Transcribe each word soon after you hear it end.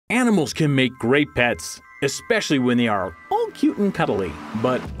Animals can make great pets, especially when they are all cute and cuddly,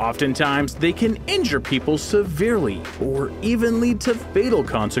 but oftentimes they can injure people severely or even lead to fatal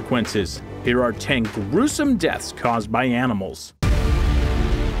consequences. Here are 10 gruesome deaths caused by animals.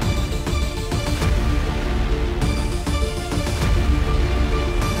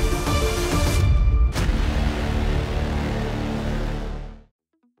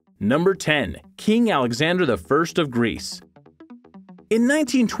 Number 10. King Alexander I of Greece. In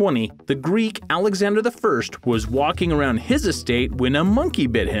 1920, the Greek Alexander I was walking around his estate when a monkey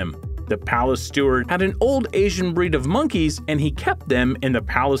bit him. The palace steward had an old Asian breed of monkeys and he kept them in the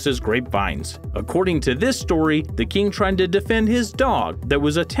palace's grapevines. According to this story, the king tried to defend his dog that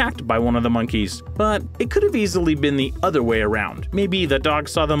was attacked by one of the monkeys, but it could have easily been the other way around. Maybe the dog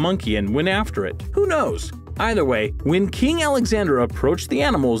saw the monkey and went after it. Who knows? Either way, when King Alexander approached the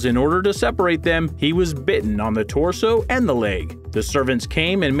animals in order to separate them, he was bitten on the torso and the leg. The servants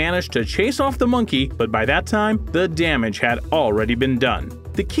came and managed to chase off the monkey, but by that time, the damage had already been done.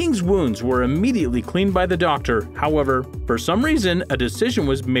 The king's wounds were immediately cleaned by the doctor. However, for some reason, a decision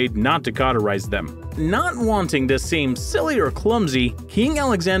was made not to cauterize them. Not wanting to seem silly or clumsy, King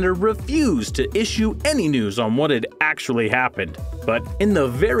Alexander refused to issue any news on what had actually happened. But in the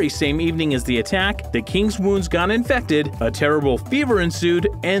very same evening as the attack, the king's wounds got infected, a terrible fever ensued,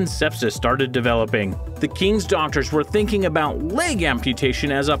 and sepsis started developing. The king's doctors were thinking about leg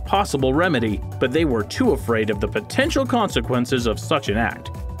amputation as a possible remedy, but they were too afraid of the potential consequences of such an act.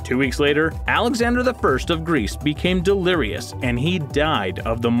 2 weeks later, Alexander I of Greece became delirious and he died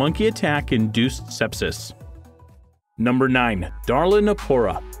of the monkey attack-induced sepsis. Number 9. Darla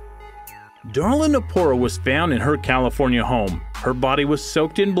Napora. Darla Napora was found in her California home. Her body was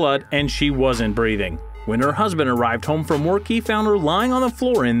soaked in blood and she wasn't breathing. When her husband arrived home from work, he found her lying on the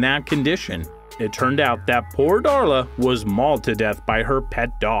floor in that condition. It turned out that poor Darla was mauled to death by her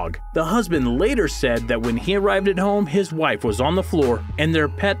pet dog. The husband later said that when he arrived at home, his wife was on the floor and their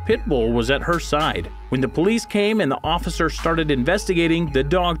pet pit bull was at her side. When the police came and the officer started investigating, the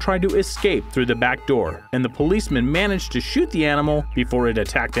dog tried to escape through the back door, and the policeman managed to shoot the animal before it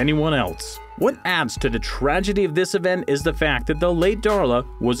attacked anyone else. What adds to the tragedy of this event is the fact that the late Darla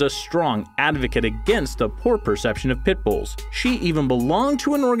was a strong advocate against the poor perception of pit bulls. She even belonged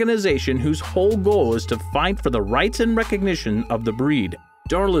to an organization whose whole goal is to fight for the rights and recognition of the breed.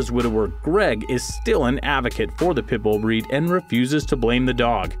 Darla's widower, Greg, is still an advocate for the pit bull breed and refuses to blame the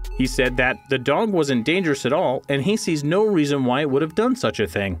dog. He said that the dog wasn't dangerous at all and he sees no reason why it would have done such a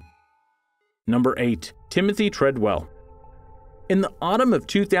thing. Number 8. Timothy Treadwell. In the autumn of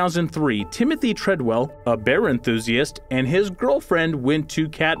 2003, Timothy Treadwell, a bear enthusiast, and his girlfriend went to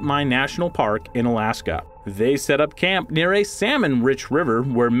Katmai National Park in Alaska. They set up camp near a salmon-rich river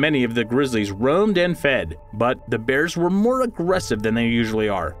where many of the grizzlies roamed and fed. But the bears were more aggressive than they usually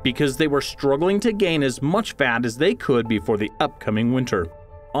are because they were struggling to gain as much fat as they could before the upcoming winter.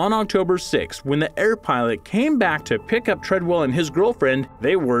 On October 6, when the air pilot came back to pick up Treadwell and his girlfriend,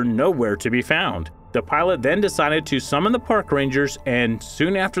 they were nowhere to be found. The pilot then decided to summon the park rangers, and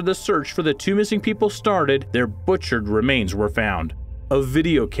soon after the search for the two missing people started, their butchered remains were found. A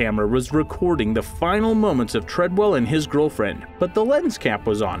video camera was recording the final moments of Treadwell and his girlfriend, but the lens cap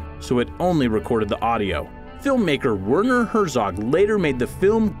was on, so it only recorded the audio. Filmmaker Werner Herzog later made the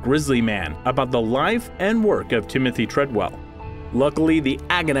film Grizzly Man about the life and work of Timothy Treadwell. Luckily, the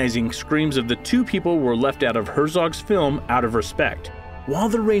agonizing screams of the two people were left out of Herzog's film out of respect. While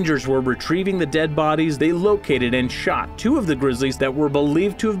the rangers were retrieving the dead bodies, they located and shot two of the grizzlies that were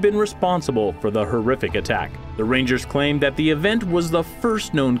believed to have been responsible for the horrific attack. The rangers claimed that the event was the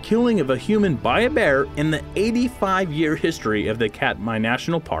first known killing of a human by a bear in the 85-year history of the Katmai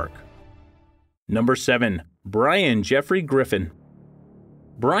National Park. Number 7. Brian Jeffrey Griffin.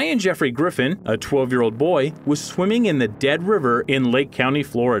 Brian Jeffrey Griffin, a 12-year-old boy, was swimming in the Dead River in Lake County,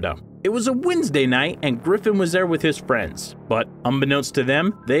 Florida. It was a Wednesday night and Griffin was there with his friends, but unbeknownst to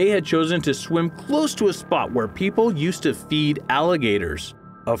them, they had chosen to swim close to a spot where people used to feed alligators.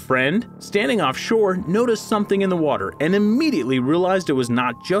 A friend, standing offshore, noticed something in the water and immediately realized it was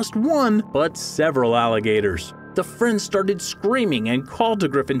not just one, but several alligators. The friend started screaming and called to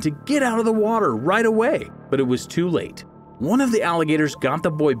Griffin to get out of the water right away, but it was too late. One of the alligators got the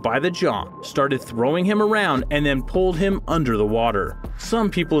boy by the jaw, started throwing him around, and then pulled him under the water.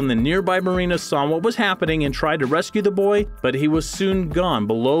 Some people in the nearby marina saw what was happening and tried to rescue the boy, but he was soon gone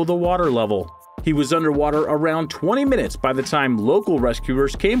below the water level. He was underwater around 20 minutes by the time local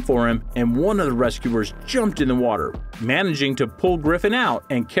rescuers came for him, and one of the rescuers jumped in the water, managing to pull Griffin out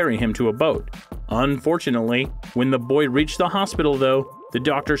and carry him to a boat. Unfortunately, when the boy reached the hospital though, the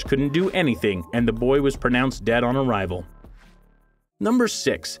doctors couldn't do anything and the boy was pronounced dead on arrival. Number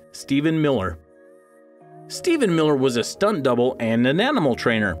 6. Stephen Miller. Stephen Miller was a stunt double and an animal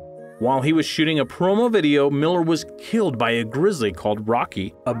trainer. While he was shooting a promo video, Miller was killed by a grizzly called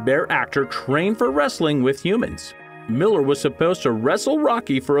Rocky, a bear actor trained for wrestling with humans. Miller was supposed to wrestle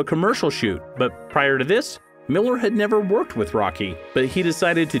Rocky for a commercial shoot, but prior to this, Miller had never worked with Rocky, but he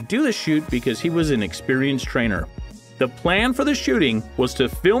decided to do the shoot because he was an experienced trainer. The plan for the shooting was to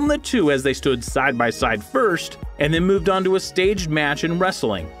film the two as they stood side by side first, and then moved on to a staged match in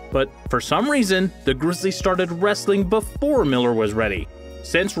wrestling. But for some reason, the grizzly started wrestling before Miller was ready.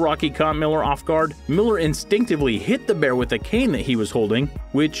 Since Rocky caught Miller off guard, Miller instinctively hit the bear with a cane that he was holding,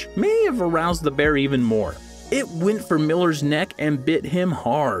 which may have aroused the bear even more. It went for Miller's neck and bit him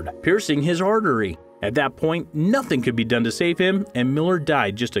hard, piercing his artery. At that point, nothing could be done to save him, and Miller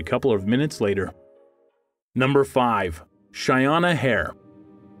died just a couple of minutes later. Number 5. Cheyenne Hare.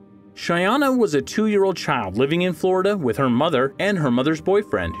 Cheyenne was a 2-year-old child living in Florida with her mother and her mother's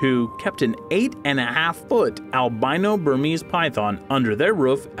boyfriend, who kept an 8.5-foot albino Burmese python under their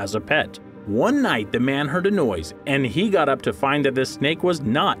roof as a pet. One night, the man heard a noise, and he got up to find that the snake was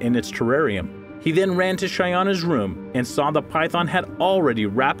not in its terrarium. He then ran to Cheyenne's room and saw the python had already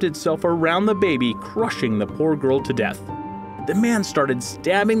wrapped itself around the baby, crushing the poor girl to death. The man started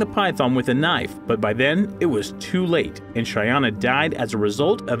stabbing the python with a knife, but by then it was too late, and Cheyenne died as a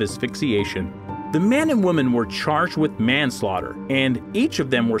result of asphyxiation. The man and woman were charged with manslaughter, and each of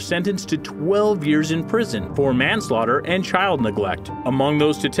them were sentenced to 12 years in prison for manslaughter and child neglect. Among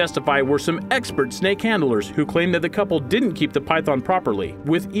those to testify were some expert snake handlers who claimed that the couple didn't keep the python properly,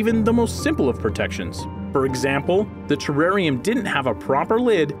 with even the most simple of protections. For example, the terrarium didn't have a proper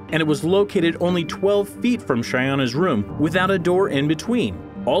lid, and it was located only 12 feet from Cheyenne's room without a door in between.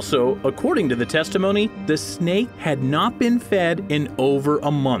 Also, according to the testimony, the snake had not been fed in over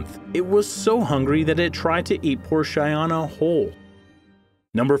a month. It was so hungry that it tried to eat poor Cheyenne whole.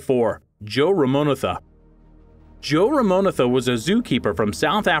 Number 4. Joe Ramonatha. Joe Ramonatha was a zookeeper from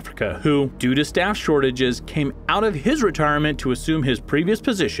South Africa who, due to staff shortages, came out of his retirement to assume his previous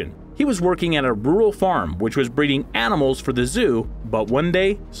position. He was working at a rural farm which was breeding animals for the zoo, but one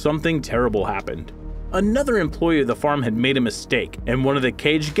day, something terrible happened. Another employee of the farm had made a mistake, and one of the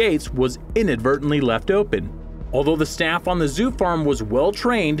cage gates was inadvertently left open. Although the staff on the zoo farm was well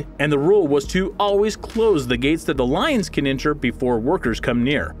trained, and the rule was to always close the gates that the lions can enter before workers come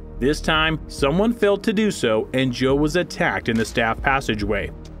near. This time, someone failed to do so, and Joe was attacked in the staff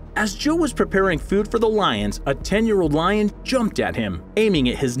passageway. As Joe was preparing food for the lions, a 10-year-old lion jumped at him, aiming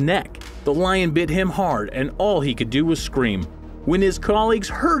at his neck. The lion bit him hard, and all he could do was scream. When his colleagues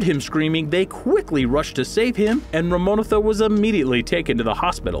heard him screaming, they quickly rushed to save him, and Ramonatha was immediately taken to the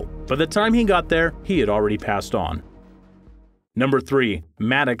hospital. By the time he got there, he had already passed on. Number 3.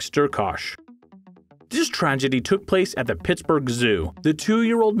 Maddox Sturkosh. This tragedy took place at the Pittsburgh Zoo. The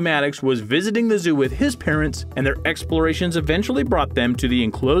 2-year-old Maddox was visiting the zoo with his parents, and their explorations eventually brought them to the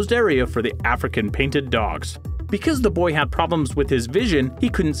enclosed area for the African painted dogs. Because the boy had problems with his vision, he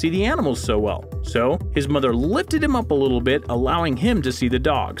couldn't see the animals so well. So, his mother lifted him up a little bit, allowing him to see the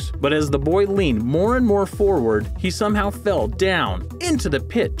dogs. But as the boy leaned more and more forward, he somehow fell down into the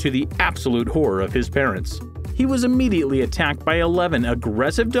pit to the absolute horror of his parents. He was immediately attacked by 11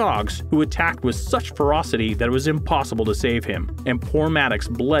 aggressive dogs who attacked with such ferocity that it was impossible to save him, and poor Maddox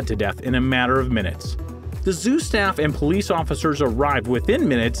bled to death in a matter of minutes. The zoo staff and police officers arrived within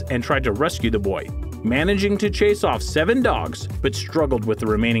minutes and tried to rescue the boy, managing to chase off 7 dogs, but struggled with the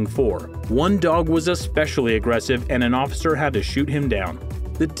remaining 4. One dog was especially aggressive, and an officer had to shoot him down.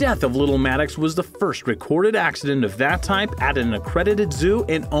 The death of little Maddox was the first recorded accident of that type at an accredited zoo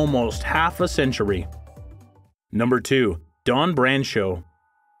in almost half a century. Number 2. Don Bradshaw.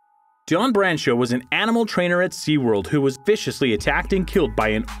 Don Bradshaw was an animal trainer at SeaWorld who was viciously attacked and killed by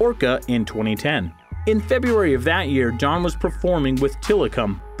an orca in 2010. In February of that year, Don was performing with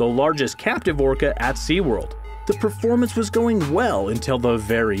Tilikum, the largest captive orca at SeaWorld. The performance was going well until the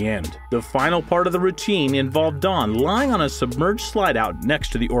very end. The final part of the routine involved Don lying on a submerged slide-out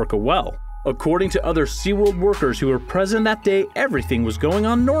next to the orca well. According to other SeaWorld workers who were present that day, everything was going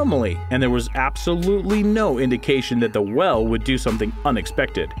on normally, and there was absolutely no indication that the well would do something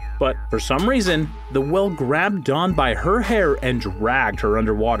unexpected. But for some reason, the well grabbed Dawn by her hair and dragged her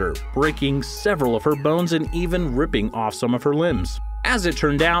underwater, breaking several of her bones and even ripping off some of her limbs. As it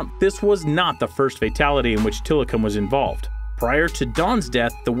turned out, this was not the first fatality in which Tilikum was involved. Prior to Dawn's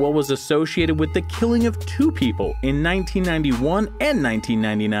death, the well was associated with the killing of 2 people in 1991 and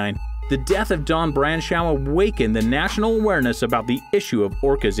 1999. The death of Don Bradshaw awakened the national awareness about the issue of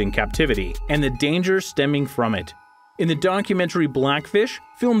orcas in captivity and the dangers stemming from it. In the documentary Blackfish,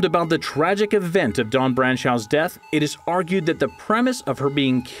 filmed about the tragic event of Dawn Branchow's death, it is argued that the premise of her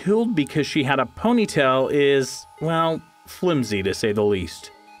being killed because she had a ponytail is, well, flimsy to say the least.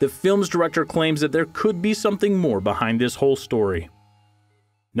 The film's director claims that there could be something more behind this whole story.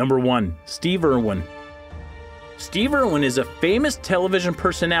 Number 1. Steve Irwin. Steve Irwin is a famous television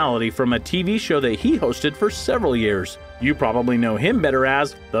personality from a TV show that he hosted for several years. You probably know him better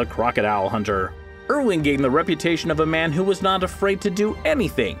as the Crocodile Hunter. Irwin gained the reputation of a man who was not afraid to do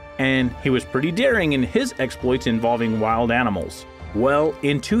anything, and he was pretty daring in his exploits involving wild animals. Well,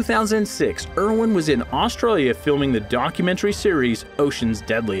 in 2006, Irwin was in Australia filming the documentary series Ocean's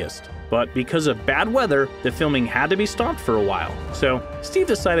Deadliest. But because of bad weather, the filming had to be stopped for a while, so Steve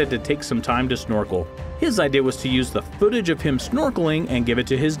decided to take some time to snorkel. His idea was to use the footage of him snorkeling and give it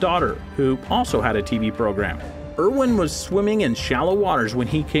to his daughter, who also had a TV program. Irwin was swimming in shallow waters when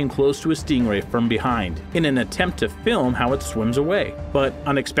he came close to a stingray from behind, in an attempt to film how it swims away. But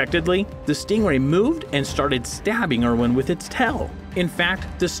unexpectedly, the stingray moved and started stabbing Irwin with its tail. In fact,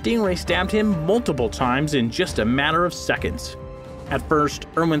 the stingray stabbed him multiple times in just a matter of seconds. At first,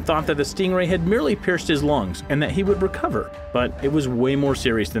 Irwin thought that the stingray had merely pierced his lungs and that he would recover, but it was way more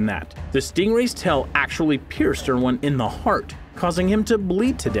serious than that. The stingray's tail actually pierced Irwin in the heart, causing him to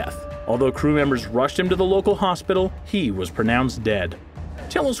bleed to death. Although crew members rushed him to the local hospital, he was pronounced dead.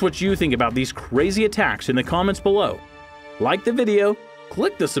 Tell us what you think about these crazy attacks in the comments below. Like the video,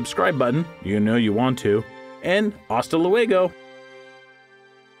 click the subscribe button, you know you want to, and hasta luego!